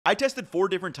I tested 4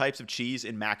 different types of cheese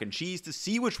in mac and cheese to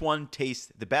see which one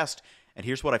tastes the best, and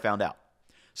here's what I found out.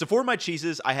 So for my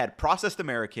cheeses, I had processed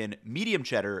American, medium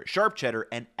cheddar,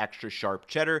 and extra sharp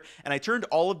cheddar, and I turned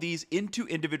all of these into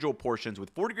individual portions with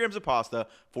 40 grams of pasta,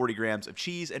 40 grams of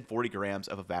cheese, and 40 grams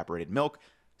of evaporated milk.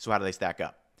 So how do they stack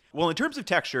up? Well, in terms of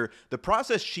texture, the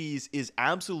processed cheese is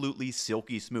absolutely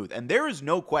silky smooth, and there is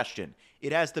no question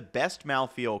it has the best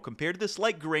mouthfeel compared to the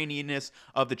slight graininess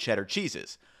of the cheddar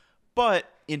cheeses. But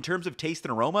in terms of taste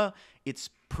and aroma, it's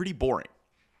pretty boring.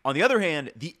 On the other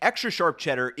hand, the extra sharp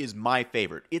cheddar is my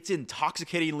favorite. It's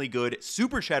intoxicatingly good,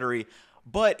 super cheddary,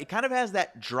 but it kind of has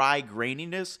that dry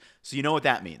graininess, so you know what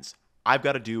that means. I've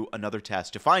got to do another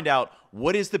test to find out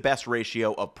what is the best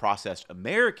ratio of processed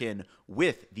American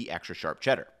with the extra sharp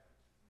cheddar.